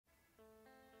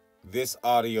This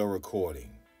audio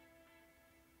recording,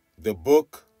 the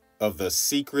book of the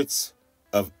Secrets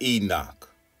of Enoch,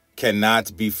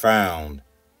 cannot be found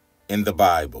in the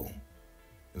Bible.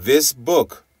 This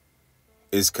book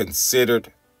is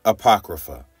considered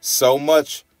apocrypha. So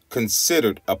much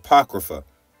considered apocrypha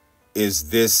is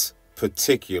this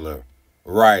particular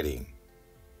writing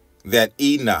that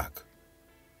Enoch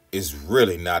is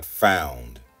really not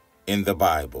found in the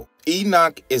Bible.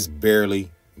 Enoch is barely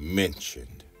mentioned.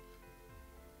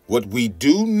 What we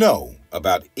do know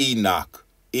about Enoch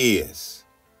is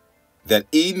that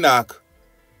Enoch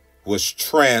was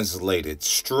translated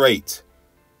straight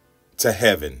to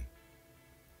heaven.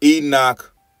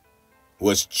 Enoch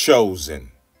was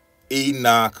chosen.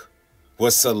 Enoch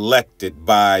was selected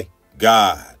by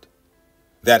God,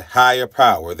 that higher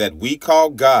power that we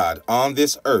call God on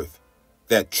this earth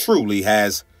that truly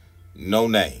has no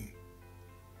name.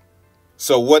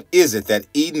 So what is it that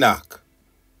Enoch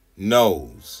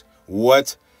knows?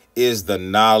 What is the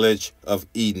knowledge of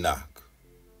Enoch?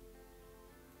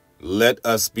 Let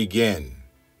us begin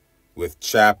with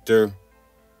chapter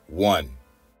 1.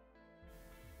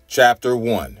 Chapter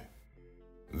 1.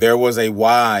 There was a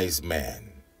wise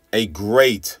man, a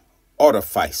great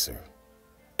artificer,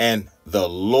 and the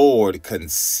Lord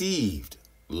conceived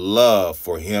love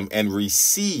for him and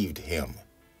received him,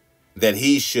 that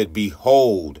he should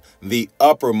behold the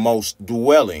uppermost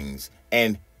dwellings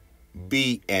and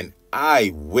be an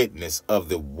eyewitness of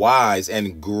the wise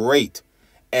and great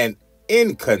and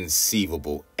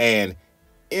inconceivable and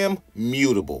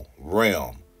immutable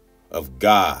realm of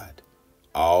God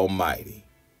Almighty,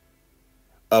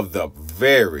 of the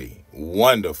very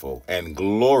wonderful and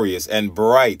glorious and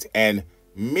bright and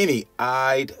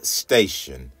many-eyed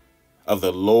station of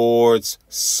the Lord's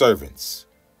servants,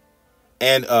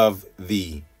 and of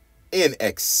the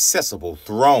inaccessible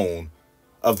throne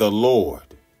of the Lord,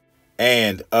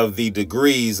 and of the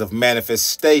degrees of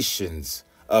manifestations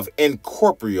of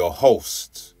incorporeal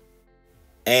hosts,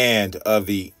 and of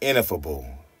the ineffable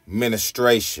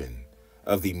ministration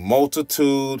of the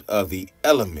multitude of the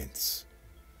elements,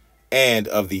 and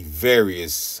of the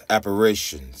various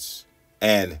apparitions,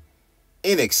 and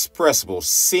inexpressible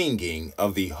singing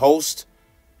of the host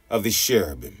of the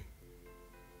cherubim,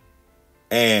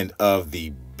 and of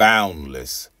the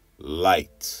boundless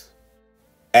light.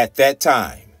 At that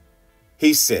time,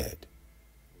 he said,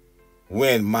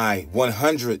 when my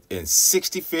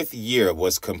 165th year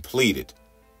was completed,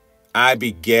 I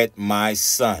begat my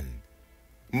son,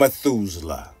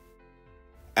 Methuselah.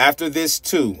 After this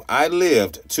too, I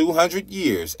lived 200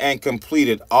 years and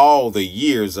completed all the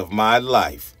years of my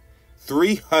life,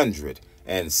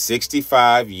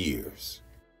 365 years.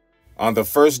 On the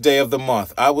first day of the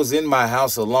month, I was in my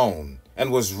house alone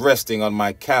and was resting on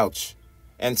my couch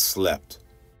and slept.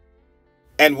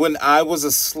 And when I was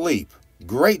asleep,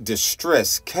 great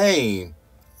distress came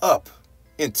up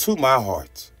into my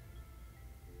heart.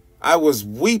 I was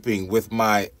weeping with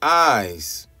my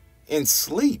eyes in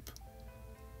sleep,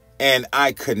 and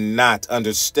I could not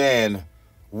understand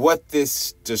what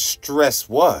this distress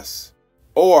was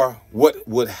or what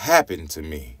would happen to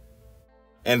me.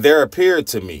 And there appeared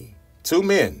to me 2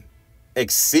 men,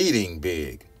 exceeding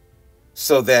big,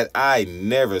 so that I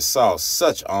never saw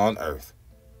such on earth.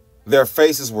 Their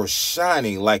faces were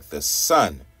shining like the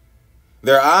sun.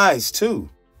 Their eyes, too,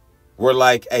 were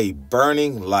like a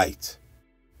burning light.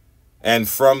 And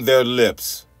from their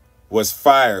lips was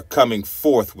fire coming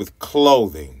forth with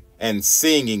clothing and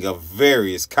singing of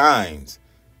various kinds,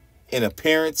 in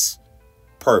appearance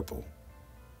purple.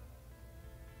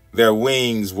 Their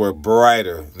wings were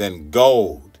brighter than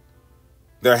gold,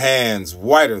 their hands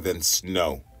whiter than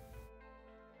snow.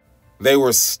 They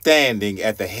were standing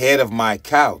at the head of my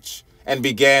couch and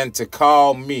began to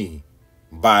call me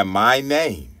by my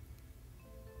name.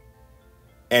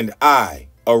 And I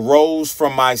arose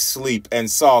from my sleep and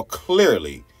saw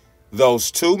clearly those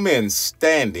 2 men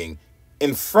standing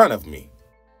in front of me.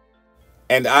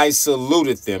 And I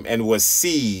saluted them and was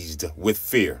seized with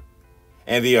fear.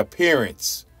 And the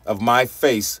appearance of my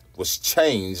face was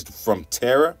changed from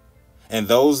terror. And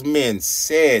those men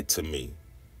said to me,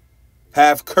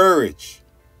 have courage,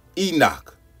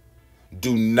 Enoch.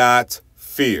 Do not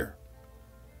fear.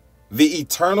 The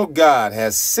eternal God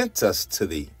has sent us to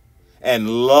thee. And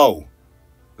lo,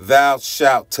 thou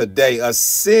shalt today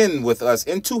ascend with us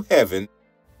into heaven,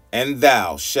 and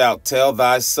thou shalt tell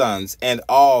thy sons and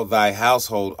all thy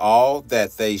household all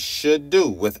that they should do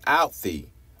without thee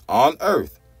on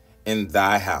earth in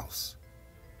thy house.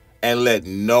 And let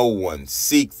no one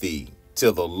seek thee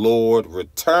till the Lord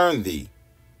return thee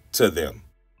to them.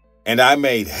 And I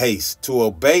made haste to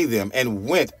obey them, and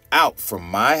went out from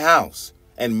my house,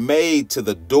 and made to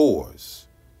the doors,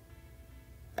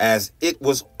 as it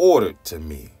was ordered to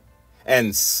me,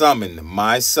 and summoned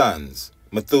my sons,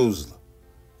 Methuselah,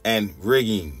 and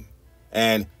Regem,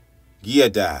 and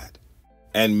Gilead,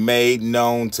 and made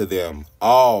known to them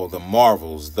all the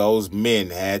marvels those men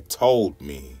had told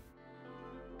me.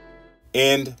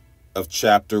 End of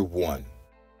chapter 1.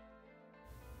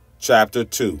 Chapter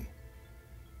 2.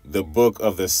 The Book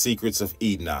of the Secrets of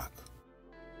Enoch.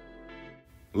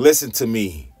 Listen to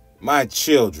me, my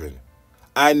children.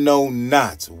 I know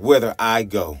not whither I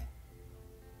go,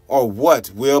 or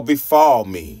what will befall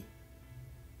me.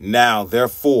 Now,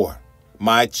 therefore,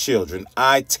 my children,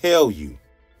 I tell you,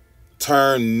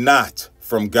 turn not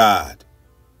from God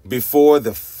before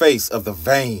the face of the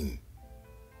vain,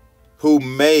 who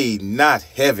made not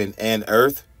heaven and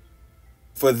earth,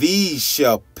 for these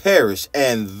shall perish,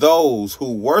 and those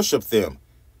who worship them.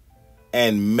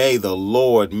 And may the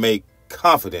Lord make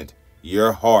confident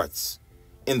your hearts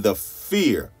in the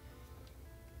fear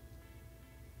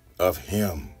of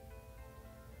him.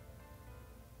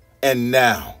 And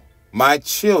now, my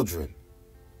children,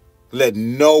 let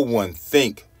no one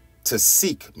think to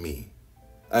seek me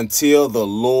until the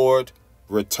Lord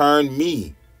return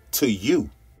me to you.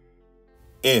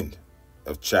 End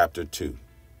of chapter 2.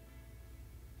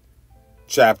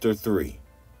 Chapter 3.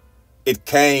 It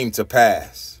came to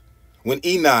pass, when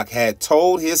Enoch had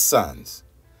told his sons,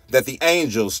 that the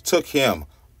angels took him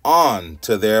on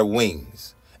to their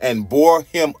wings, and bore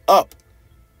him up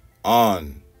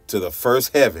on to the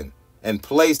first heaven, and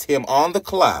placed him on the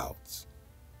clouds.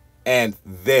 And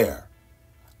there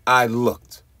I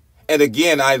looked, and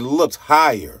again I looked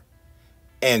higher,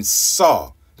 and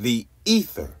saw the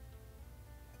ether.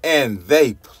 And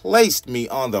they placed me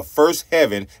on the first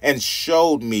heaven, and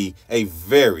showed me a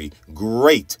very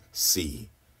great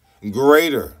sea,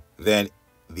 greater than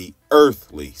the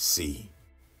earthly sea.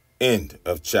 End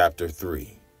of chapter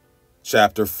 3.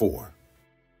 Chapter 4.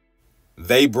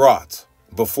 They brought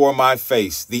before my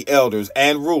face the elders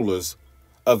and rulers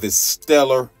of the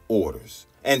stellar orders,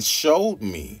 and showed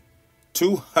me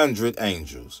 200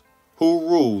 angels, who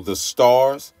rule the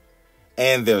stars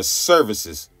and their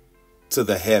services to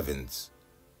the heavens,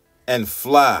 and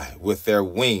fly with their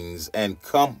wings, and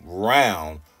come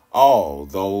round all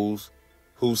those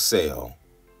who sail.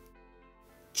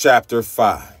 Chapter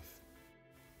 5.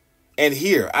 And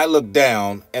here I looked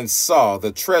down, and saw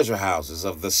the treasure houses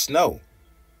of the snow,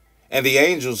 and the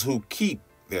angels who keep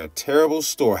their terrible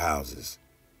storehouses,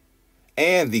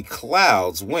 and the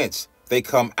clouds whence they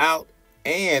come out,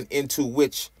 and into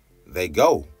which they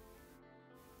go.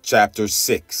 Chapter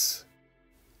 6.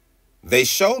 They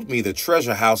showed me the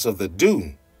treasure house of the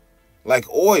dew, like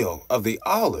oil of the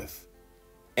olive,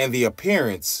 and the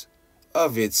appearance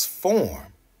of its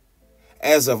form,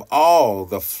 as of all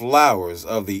the flowers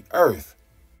of the earth.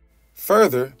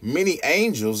 Further, many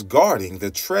angels guarding the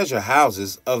treasure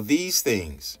houses of these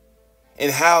things,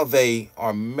 and how they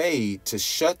are made to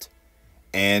shut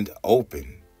and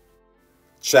open.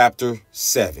 Chapter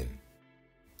 7.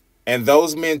 And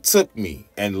those men took me,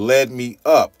 and led me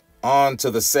up on to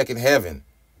the second heaven,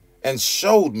 and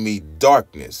showed me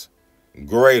darkness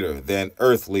greater than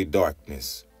earthly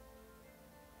darkness.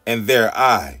 And there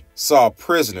I saw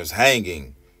prisoners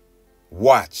hanging,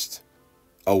 watched,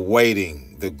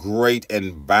 awaiting the great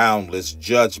and boundless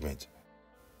judgment.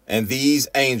 And these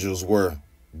angels were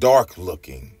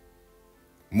dark-looking,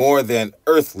 more than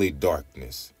earthly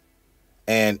darkness,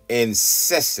 and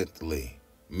incessantly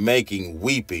making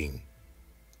weeping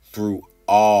through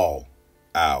all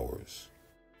hours.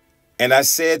 And I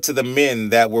said to the men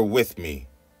that were with me,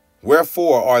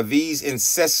 wherefore are these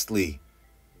incessantly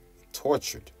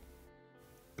tortured?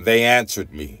 They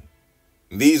answered me,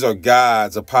 these are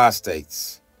God's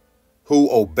apostates,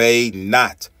 who obeyed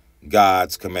not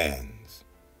God's commands,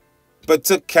 but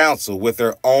took counsel with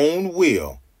their own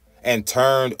will, and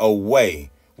turned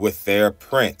away with their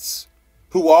prince,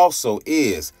 who also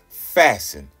is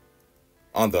fastened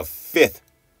on the fifth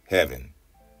heaven.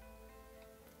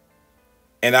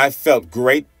 And I felt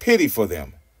great pity for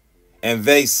them. And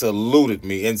they saluted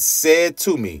me, and said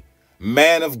to me,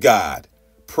 Man of God,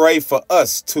 pray for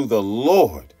us to the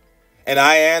Lord. And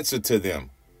I answered to them,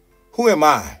 Who am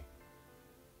I,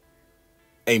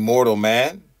 a mortal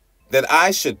man, that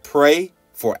I should pray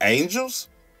for angels?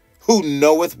 Who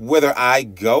knoweth whither I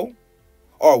go,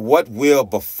 or what will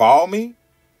befall me,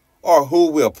 or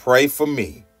who will pray for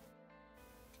me?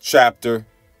 Chapter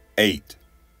 8.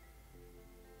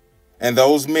 And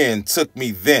those men took me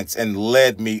thence, and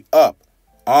led me up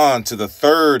on to the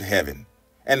third heaven,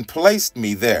 and placed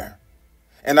me there.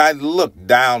 And I looked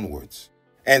downwards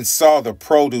and saw the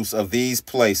produce of these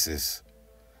places,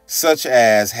 such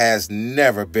as has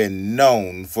never been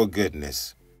known for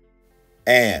goodness.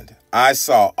 And I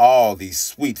saw all these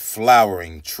sweet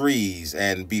flowering trees,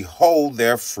 and behold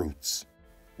their fruits,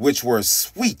 which were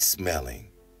sweet smelling,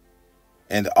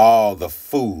 and all the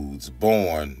foods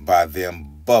borne by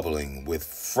them bubbling with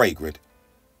fragrant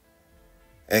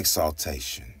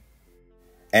exaltation.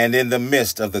 And in the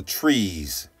midst of the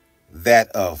trees that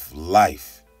of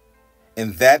life,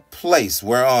 in that place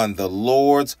whereon the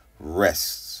Lord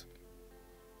rests,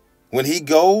 when he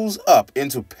goes up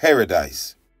into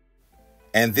paradise,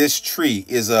 and this tree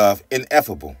is of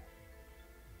ineffable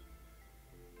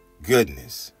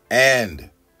goodness and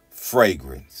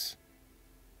fragrance,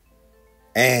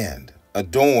 and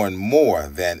adorn more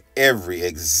than every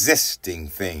existing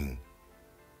thing.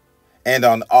 And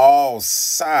on all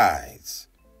sides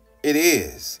it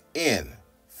is in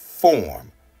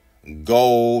form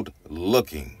gold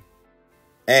looking,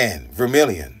 and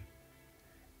vermilion,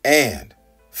 and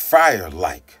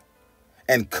fire-like,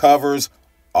 and covers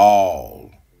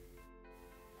all.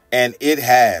 And it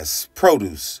has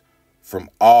produce from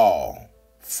all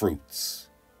fruits.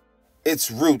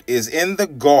 Its root is in the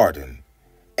garden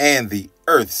and the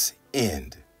earth's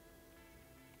end.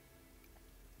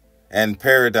 And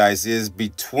paradise is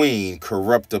between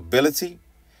corruptibility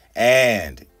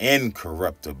and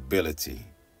incorruptibility.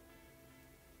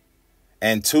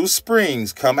 And two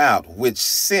springs come out which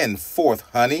send forth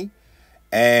honey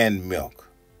and milk.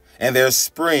 And their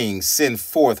springs send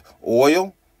forth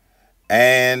oil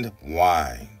and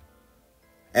wine.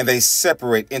 And they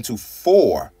separate into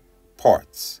 4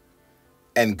 parts,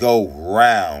 and go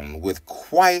round with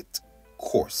quiet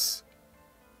course,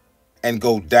 and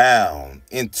go down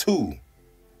into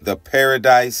the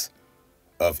paradise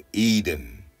of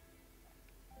Eden,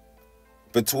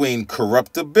 between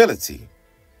corruptibility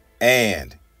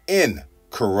and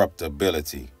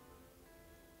incorruptibility.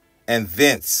 And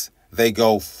thence they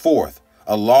go forth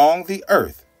along the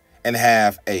earth, and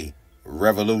have a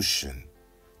revolution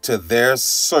to their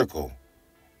circle,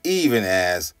 even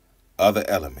as other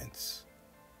elements.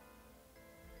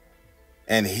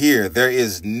 And here there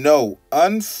is no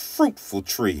unfruitful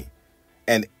tree,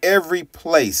 and every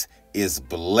place is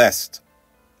blessed.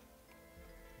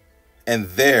 And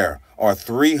there are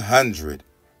 300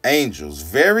 angels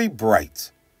very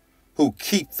bright, who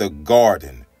keep the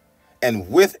garden, and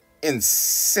with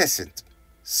incessant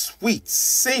sweet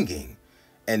singing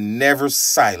and never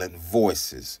silent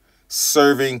voices,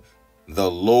 serving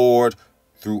the Lord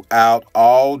throughout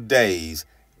all days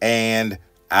and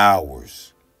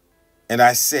hours. And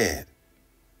I said,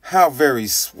 how very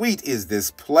sweet is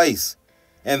this place.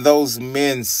 And those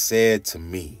men said to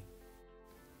me,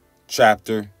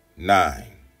 Chapter 9.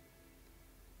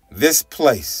 This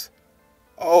place,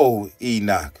 O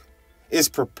Enoch, is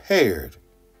prepared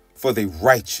for the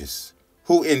righteous,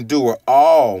 who endure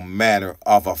all manner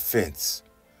of offense,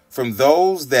 from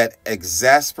those that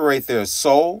exasperate their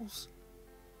souls,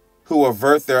 who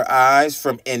avert their eyes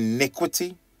from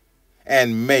iniquity,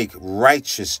 and make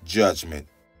righteous judgment,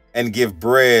 and give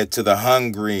bread to the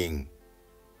hungering,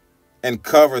 and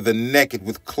cover the naked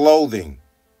with clothing,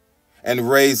 and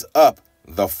raise up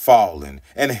the fallen,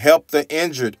 and help the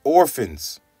injured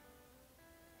orphans,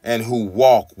 and who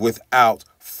walk without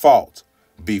fault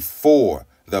before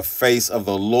the face of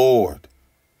the Lord,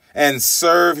 and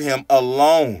serve him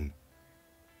alone.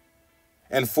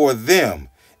 And for them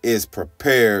is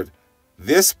prepared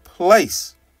this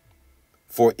place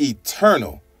for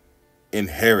eternal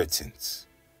inheritance.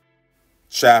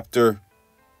 Chapter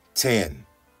 10.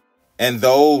 And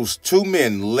those 2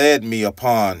 men led me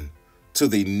upon to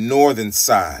the northern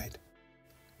side,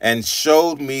 and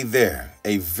showed me there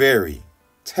a very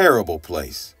terrible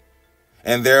place.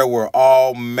 And there were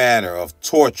all manner of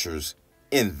tortures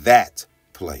in that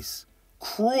place,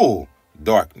 cruel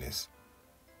darkness,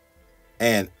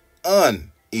 and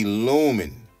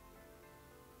unillumined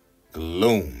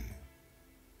gloom,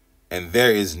 and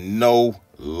there is no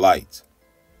light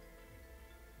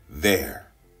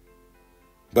there,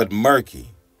 but murky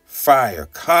fire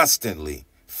constantly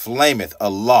flameth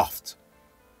aloft,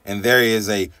 and there is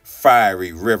a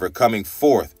fiery river coming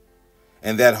forth,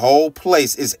 and that whole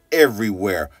place is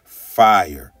everywhere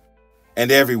fire,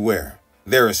 and everywhere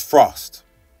there is frost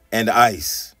and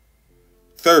ice,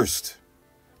 thirst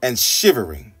and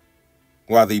shivering,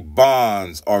 while the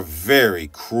bonds are very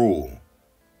cruel,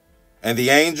 and the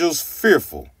angels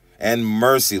fearful and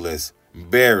merciless,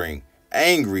 bearing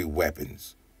angry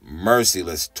weapons,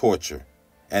 merciless torture.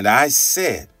 And I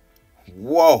said,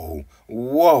 Woe,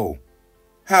 woe,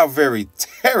 how very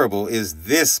terrible is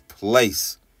this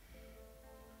place.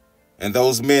 And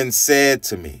those men said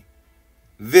to me,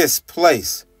 This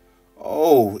place,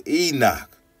 O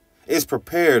Enoch, is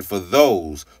prepared for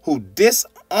those who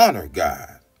dishonor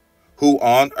God, who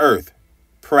on earth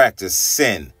practice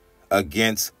sin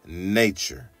against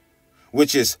nature,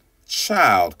 which is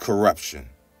child corruption,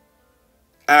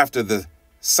 after the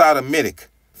sodomitic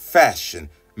fashion,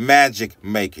 magic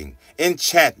making,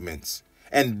 enchantments,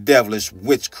 and devilish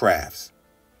witchcrafts,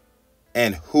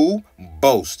 and who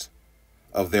boast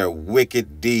of their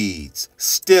wicked deeds,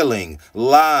 stealing,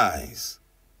 lies,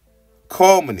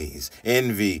 calumnies,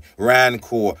 envy,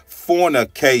 rancor,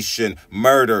 fornication,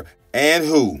 murder, and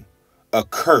who,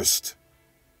 accursed,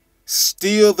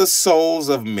 steal the souls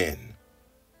of men,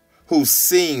 who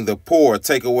seeing the poor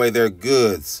take away their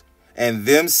goods, and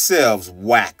themselves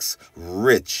wax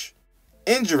rich,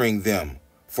 injuring them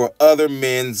for other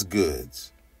men's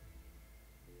goods,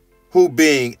 who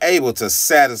being able to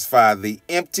satisfy the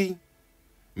empty,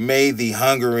 made the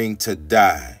hungering to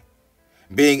die,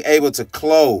 being able to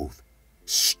clothe,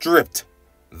 stripped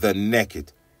the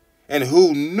naked, and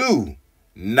who knew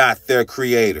not their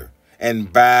Creator,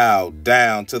 and bowed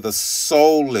down to the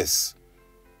soulless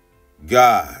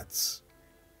gods,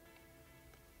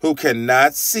 who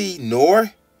cannot see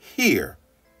nor hear,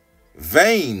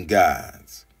 vain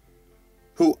gods,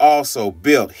 who also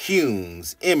built hewn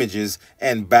images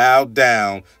and bowed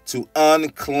down to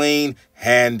unclean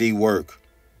handiwork.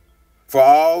 For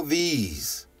all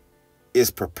these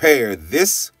is prepared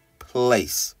this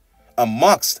place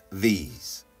amongst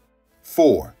these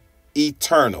for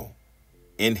eternal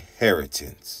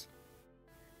inheritance.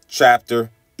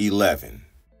 Chapter 11.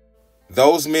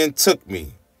 Those men took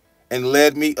me and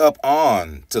led me up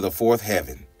on to the fourth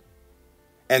heaven,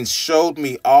 and showed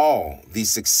me all the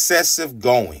successive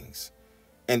goings,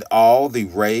 and all the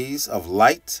rays of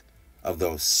light of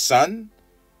the sun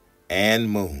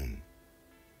and moon.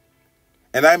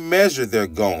 And I measured their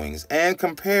goings, and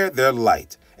compared their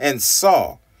light, and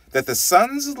saw that the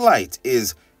sun's light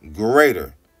is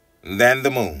greater than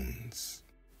the moon's.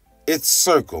 Its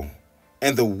circle,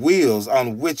 and the wheels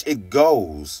on which it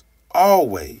goes,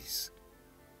 always,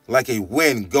 like a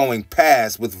wind going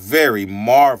past with very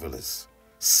marvelous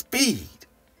speed.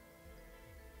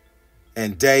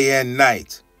 And day and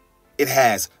night it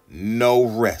has no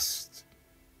rest.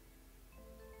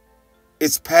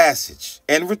 Its passage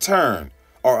and return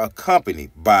are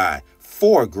accompanied by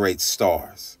 4 great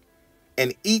stars,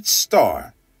 and each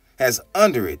star has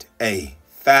under it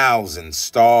 1,000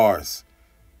 stars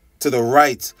to the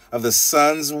right of the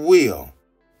sun's wheel,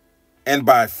 and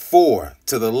by 4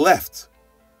 to the left,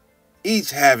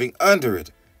 each having under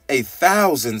it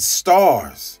 1,000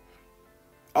 stars,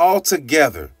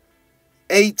 altogether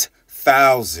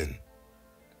 8,000,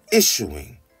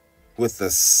 issuing with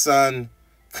the sun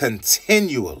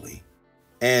continually.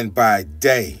 And by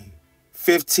day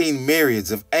 15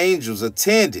 myriads of angels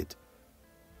attended,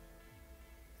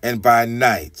 and by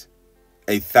night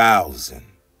 1,000.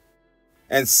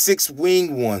 And 6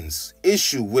 winged ones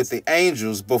issue with the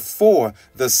angels before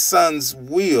the sun's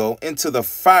wheel into the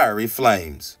fiery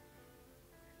flames.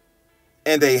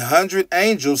 And 100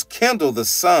 angels kindle the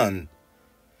sun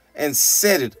and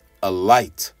set it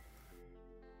alight.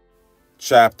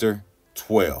 Chapter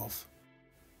 12.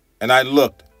 And I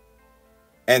looked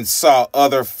and saw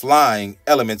other flying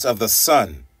elements of the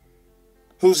sun,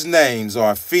 whose names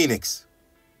are Phoenix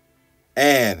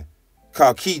and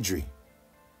Chalkidri,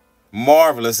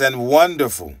 marvelous and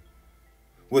wonderful,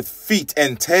 with feet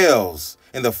and tails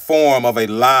in the form of a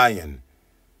lion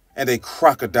and a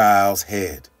crocodile's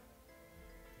head.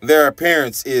 Their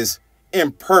appearance is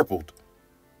empurpled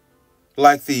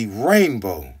like the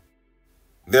rainbow.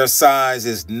 Their size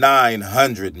is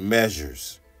 900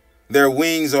 measures. Their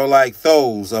wings are like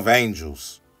those of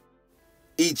angels.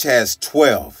 Each has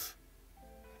 12,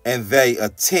 and they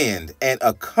attend and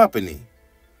accompany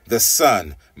the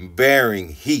sun, bearing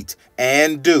heat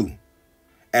and dew,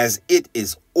 as it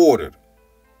is ordered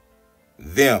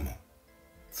them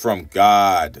from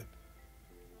God.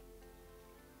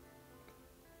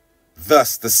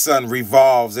 Thus the sun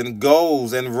revolves and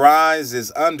goes and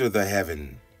rises under the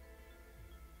heaven,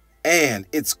 and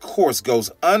its course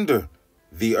goes under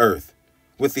the earth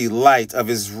with the light of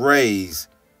his rays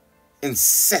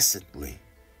incessantly.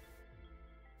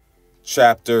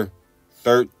 Chapter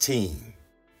 13.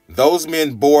 Those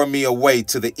men bore me away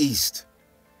to the east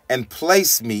and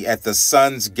placed me at the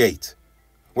sun's gate,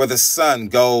 where the sun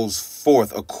goes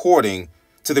forth according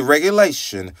to the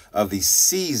regulation of the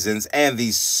seasons and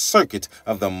the circuit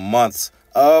of the months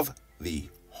of the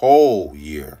whole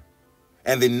year,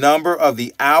 and the number of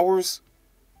the hours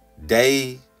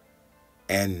day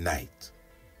and night.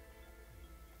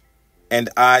 And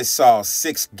I saw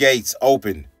 6 gates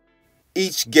open,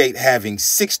 each gate having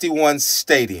 61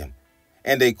 stadium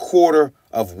and a quarter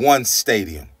of 1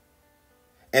 stadium.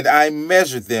 And I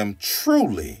measured them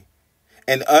truly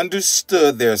and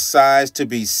understood their size to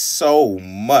be so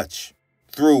much,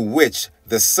 through which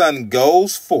the sun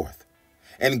goes forth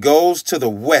and goes to the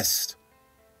west,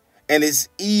 and is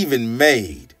even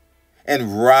made,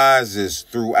 and rises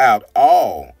throughout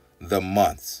all the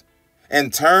months,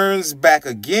 and turns back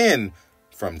again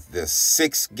from the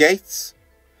 6 gates,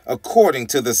 according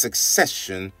to the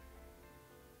succession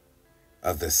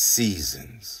of the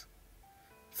seasons.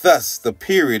 Thus the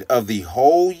period of the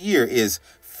whole year is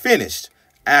finished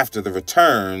after the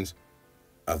returns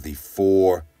of the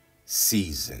 4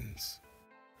 seasons.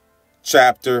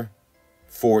 Chapter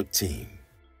 14.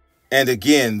 And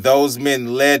again those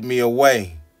men led me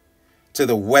away to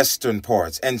the western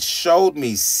parts, and showed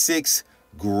me 6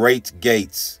 great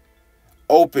gates,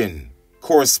 open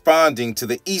corresponding to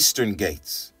the eastern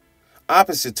gates,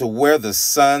 opposite to where the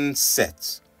sun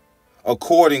sets,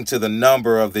 according to the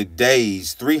number of the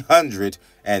days,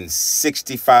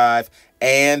 365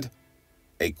 and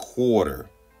a quarter.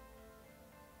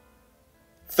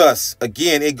 Thus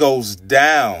again it goes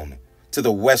down to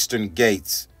the western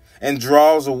gates, and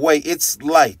draws away its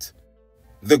light,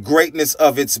 the greatness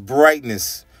of its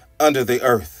brightness under the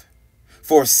earth.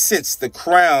 For since the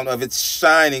crown of its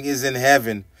shining is in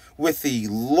heaven with the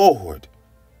Lord,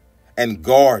 and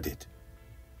guarded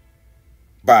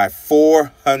by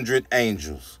 400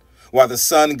 angels, while the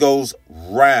sun goes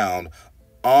round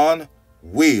on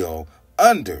wheel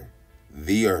under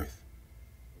the earth,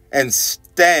 and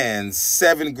stands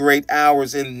 7 great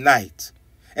hours in night,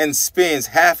 and spins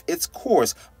half its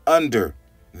course under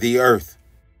the earth.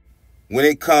 When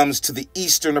it comes to the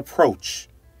eastern approach,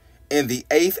 in the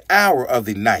 8th hour of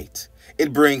the night,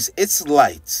 it brings its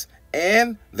lights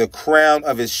and the crown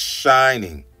of its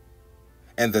shining,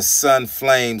 and the sun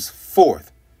flames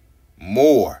forth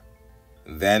more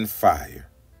than fire.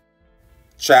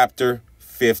 Chapter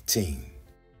 15.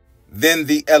 Then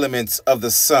the elements of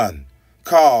the sun,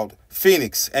 called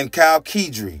Phoenix and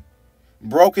Chalkedri,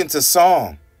 broke into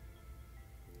song.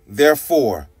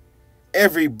 Therefore,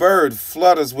 every bird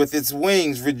flutters with its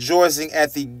wings, rejoicing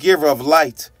at the giver of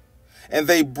light. And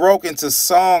they broke into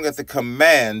song at the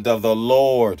command of the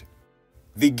Lord.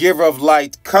 The giver of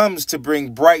light comes to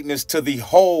bring brightness to the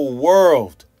whole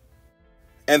world.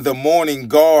 And the morning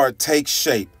guard takes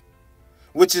shape,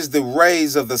 which is the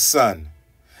rays of the sun.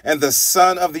 And the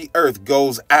sun of the earth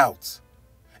goes out,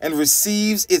 and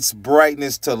receives its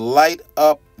brightness to light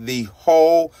up the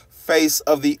whole face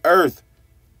of the earth.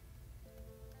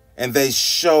 And they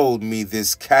showed me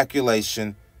this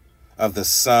calculation of the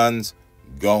sun's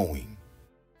going,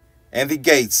 and the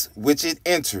gates which it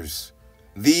enters.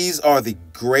 These are the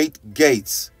great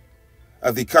gates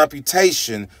of the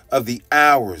computation of the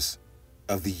hours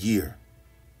of the year.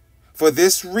 For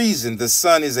this reason the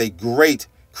sun is a great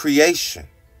creation,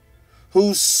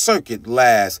 whose circuit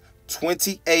lasts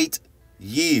 28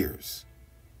 years,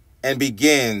 and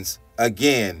begins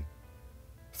again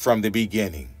from the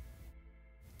beginning.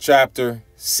 Chapter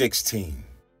 16.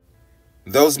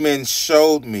 Those men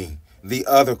showed me the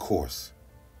other course,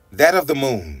 that of the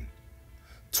moon,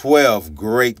 12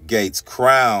 great gates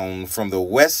crowned from the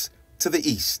west to the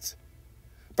east,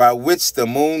 by which the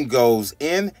moon goes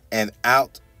in and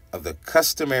out of the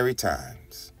customary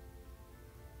times.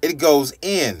 It goes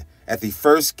in at the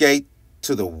first gate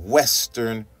to the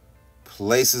western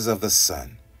places of the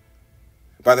sun,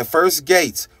 by the first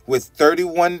gates with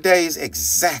 31 days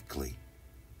exactly,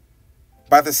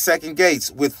 by the second gates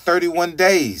with 31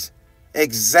 days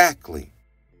exactly,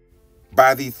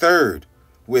 by the third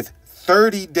with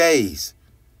 30 days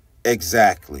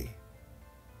exactly,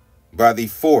 by the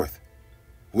fourth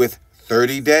with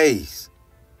 30 days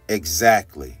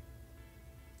exactly,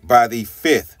 by the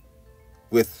fifth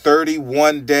with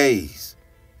 31 days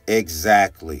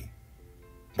exactly,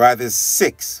 by the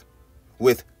sixth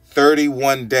with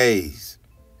 31 days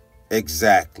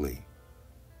exactly,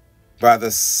 by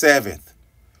the seventh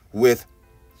with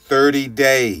 30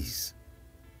 days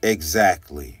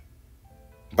exactly,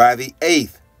 by the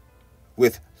 8th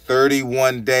with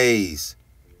 31 days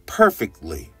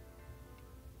perfectly,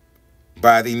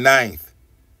 by the 9th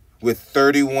with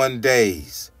 31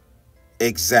 days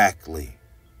exactly,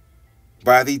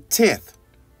 by the 10th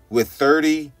with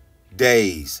 30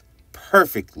 days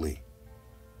perfectly,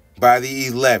 by the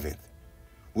 11th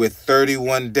with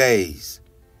 31 days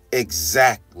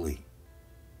exactly,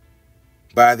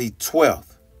 by the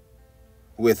 12th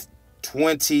with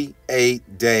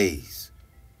 28 days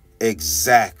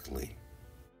exactly.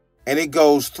 And it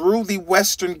goes through the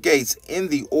western gates in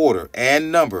the order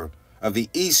and number of the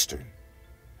eastern,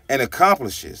 and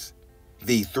accomplishes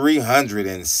the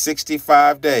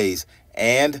 365 days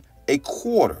and a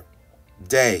quarter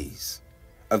days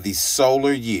of the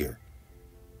solar year,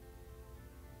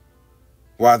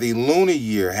 while the lunar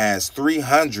year has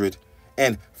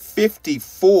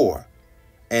 354,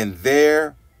 and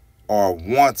there are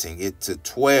wanting it to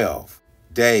 12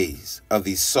 days of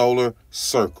the solar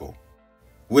circle,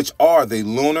 which are the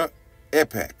lunar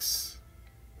epochs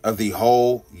of the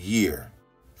whole year.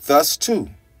 Thus, too,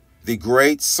 the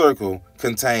great circle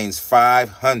contains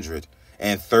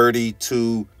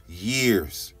 532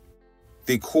 years.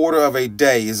 The quarter of a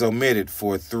day is omitted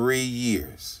for 3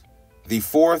 years. The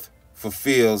fourth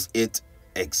fulfills it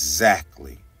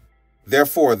exactly.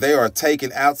 Therefore, they are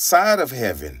taken outside of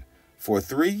heaven for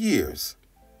 3 years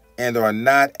and are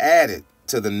not added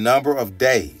to the number of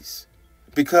days,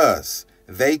 because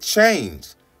they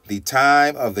change the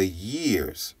time of the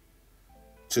years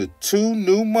to 2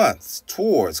 new months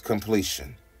towards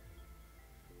completion,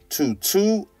 to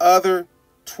 2 other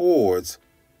towards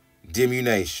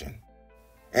diminution.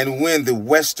 And when the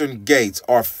western gates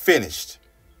are finished,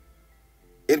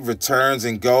 it returns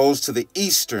and goes to the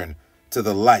eastern to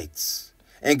the lights,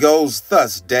 and goes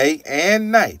thus day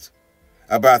and night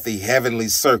about the heavenly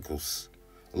circles,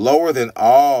 lower than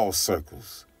all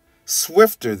circles,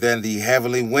 swifter than the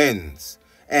heavenly winds,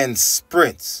 and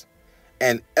sprints,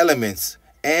 and elements,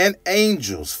 and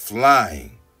angels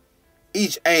flying.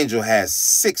 Each angel has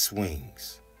 6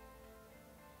 wings.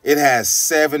 It has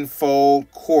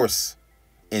 7-fold course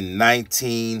in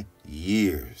 19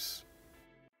 years.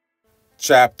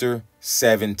 Chapter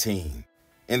 17.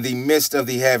 In the midst of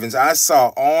the heavens I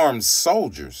saw armed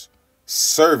soldiers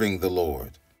serving the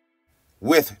Lord,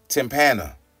 with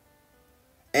tympana,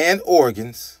 and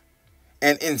organs,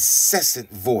 and incessant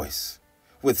voice,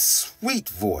 with sweet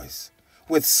voice,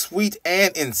 with sweet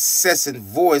and incessant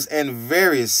voice, and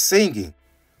various singing,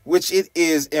 which it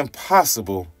is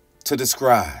impossible to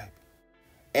describe,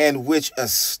 and which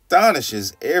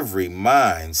astonishes every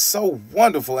mind. So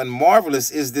wonderful and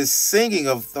marvelous is this singing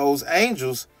of those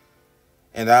angels,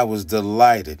 and I was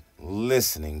delighted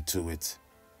listening to it.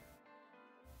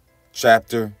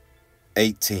 Chapter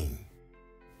 18.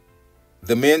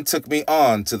 The men took me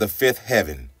on to the 5th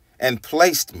heaven, and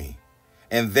placed me,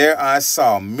 and there I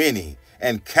saw many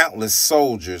and countless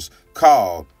soldiers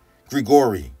called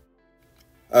Grigori,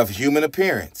 of human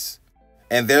appearance,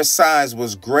 and their size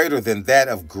was greater than that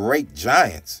of great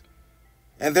giants,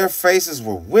 and their faces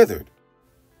were withered,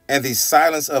 and the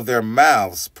silence of their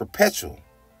mouths perpetual.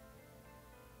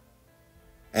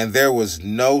 And there was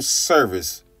no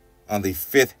service on the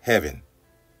 5th heaven.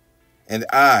 And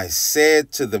I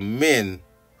said to the men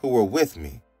who were with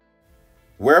me,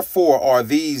 wherefore are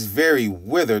these very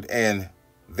withered, and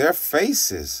their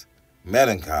faces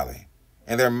melancholy,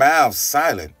 and their mouths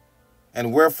silent?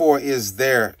 And wherefore is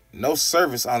there no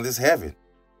service on this heaven?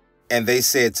 And they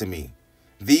said to me,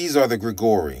 these are the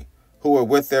Grigori, who are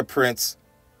with their prince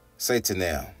Satan,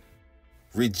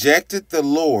 rejected the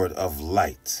Lord of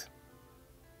light.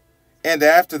 And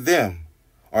after them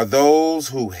are those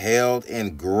who held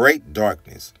in great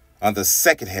darkness on the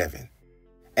 2nd heaven,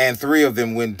 and 3 of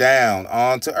them went down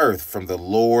onto earth from the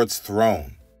Lord's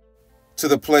throne to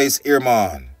the place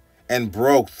Irmon, and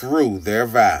broke through their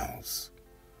vows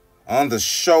on the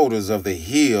shoulders of the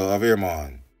hill of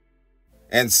Irmon,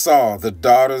 and saw the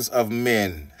daughters of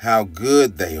men how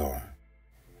good they are,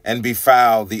 and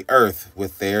befouled the earth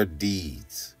with their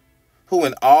deeds, who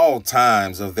in all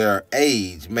times of their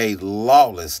age made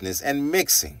lawlessness and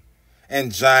mixing,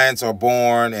 and giants are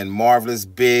born, and marvelous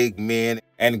big men,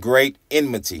 and great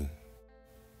enmity.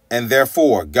 And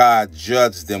therefore God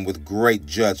judged them with great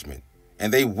judgment,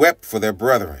 and they wept for their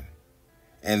brethren,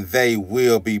 and they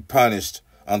will be punished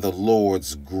on the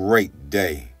Lord's great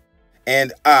day.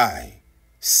 And I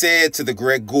said to the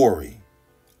Grigori,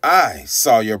 I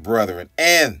saw your brethren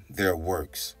and their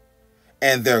works,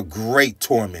 and their great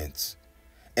torments,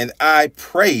 and I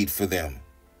prayed for them.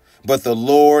 But the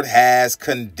Lord has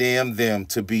condemned them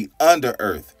to be under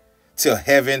earth, till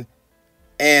heaven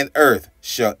and earth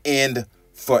shall end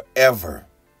forever.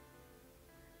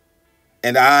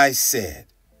 And I said,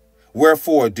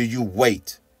 wherefore do you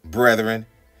wait, brethren,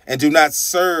 and do not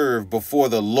serve before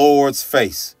the Lord's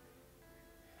face,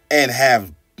 and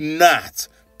have not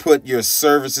put your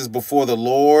services before the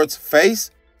Lord's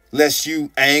face, lest you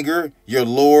anger your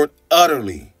Lord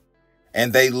utterly?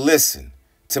 And they listened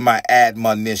to my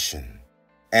admonition,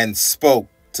 and spoke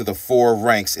to the 4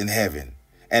 ranks in heaven.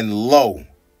 And lo,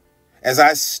 as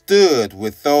I stood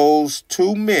with those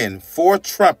 2 men, 4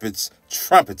 trumpets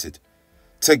trumpeted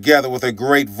together with a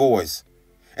great voice,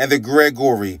 and the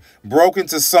Gregory broke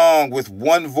into song with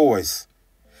one voice,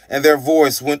 and their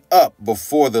voice went up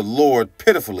before the Lord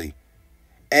pitifully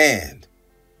and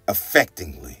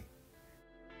affectingly.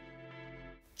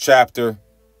 Chapter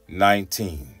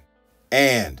 19.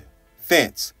 And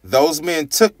thence those men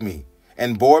took me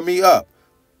and bore me up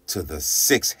to the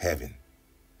 6th heaven.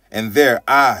 And there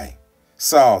I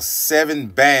saw 7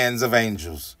 bands of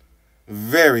angels,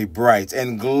 very bright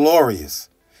and glorious,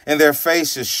 and their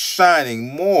faces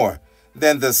shining more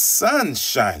than the sun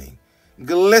shining,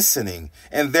 glistening,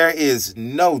 and there is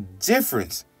no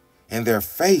difference in their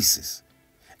faces,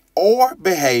 or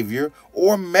behavior,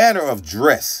 or manner of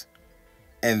dress.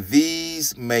 And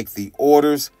these make the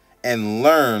orders and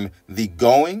learn the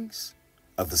goings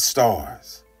of the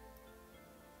stars,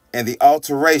 and the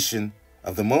alteration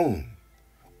of the moon,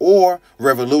 or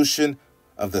revolution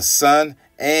of the sun,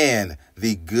 and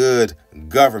the good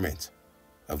government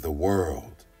of the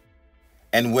world.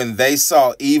 And when they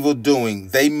saw evil doing,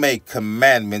 they make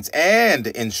commandments and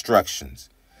instructions,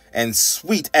 and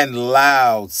sweet and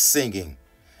loud singing,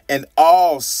 and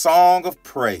all song of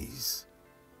praise.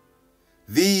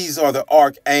 These are the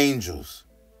archangels,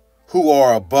 who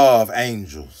are above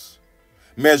angels,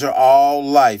 measure all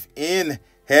life in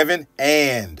heaven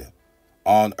and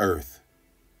on earth,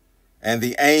 and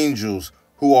the angels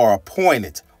who are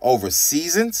appointed over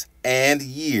seasons and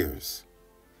years,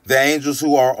 the angels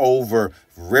who are over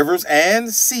rivers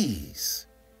and seas,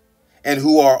 and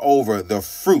who are over the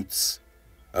fruits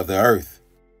of the earth,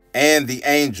 and the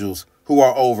angels who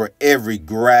are over every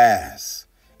grass,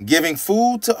 giving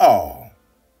food to all,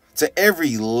 to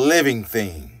every living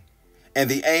thing, and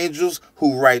the angels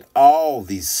who write all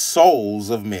the souls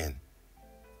of men,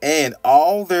 and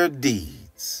all their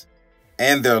deeds,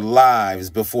 and their lives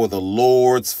before the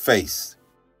Lord's face.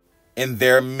 In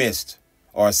their midst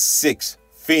are 6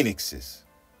 phoenixes,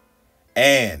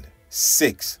 and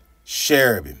 6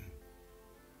 cherubim,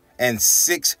 and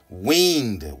 6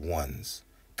 winged ones,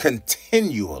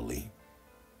 continually,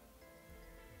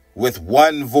 with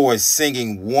one voice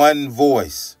singing one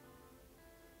voice.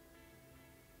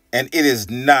 And it is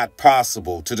not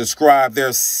possible to describe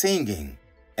their singing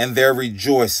and their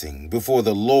rejoicing before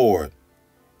the Lord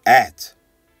at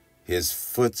his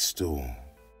footstool.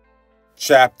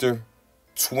 Chapter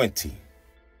 20.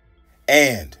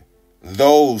 And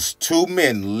those 2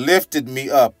 men lifted me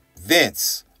up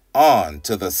thence on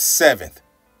to the 7th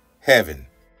heaven.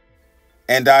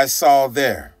 And I saw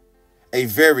there a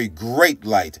very great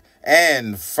light,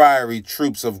 and fiery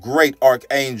troops of great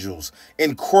archangels,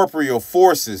 incorporeal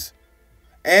forces,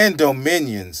 and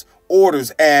dominions,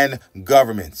 orders, and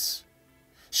governments,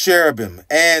 cherubim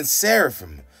and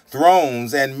seraphim,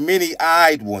 thrones and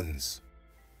many-eyed ones,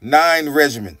 9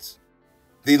 regiments,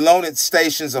 the loaned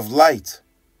stations of light.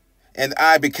 And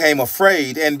I became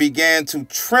afraid and began to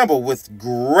tremble with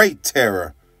great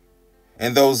terror.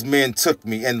 And those men took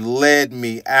me and led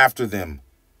me after them,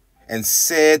 and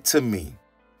said to me,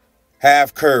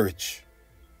 Have courage,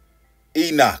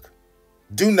 Enoch,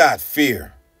 do not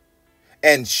fear,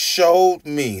 and showed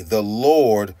me the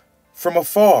Lord from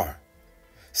afar,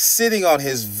 sitting on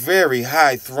his very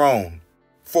high throne.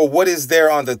 For what is there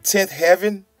on the 10th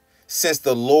heaven, since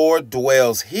the Lord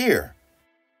dwells here?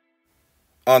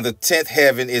 On the 10th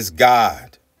heaven is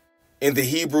God. In the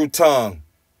Hebrew tongue,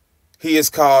 he is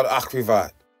called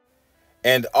Akrivat.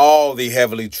 And all the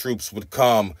heavenly troops would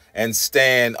come and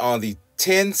stand on the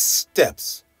 10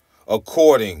 steps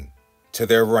according to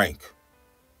their rank,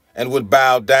 and would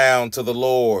bow down to the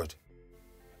Lord,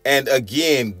 and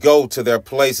again go to their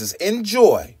places in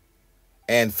joy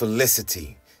and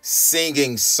felicity,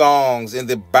 singing songs in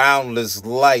the boundless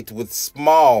light with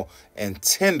small and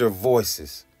tender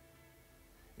voices,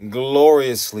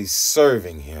 gloriously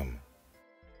serving him.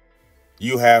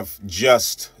 You have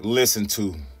just listened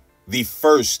to the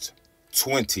first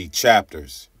 20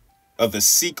 chapters of the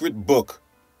Secret Book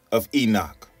of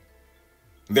Enoch.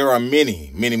 There are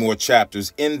many, many more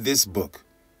chapters in this book,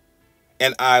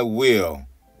 and I will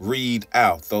read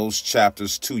out those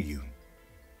chapters to you.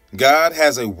 God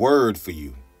has a word for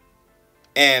you,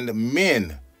 and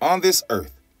men on this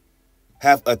earth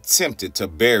have attempted to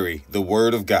bury the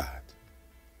word of God.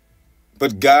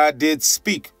 But God did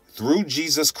speak through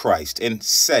Jesus Christ and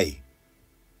say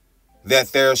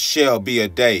that there shall be a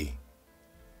day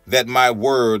that my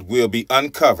word will be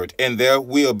uncovered, and there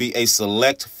will be a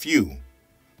select few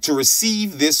to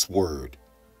receive this word.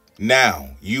 Now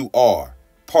you are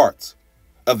part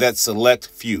of that select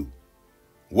few.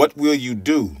 What will you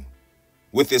do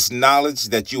with this knowledge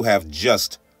that you have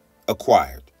just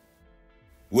acquired?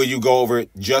 Will you go over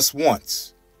it just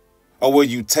once? Or will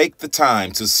you take the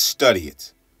time to study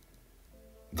it?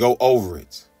 Go over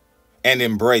it and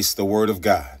embrace the Word of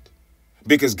God,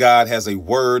 because God has a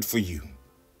word for you.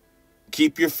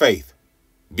 Keep your faith,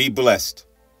 be blessed,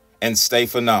 and stay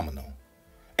phenomenal.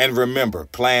 And remember,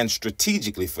 plan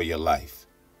strategically for your life,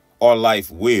 or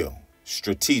life will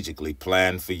strategically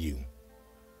plan for you.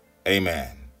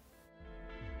 Amen.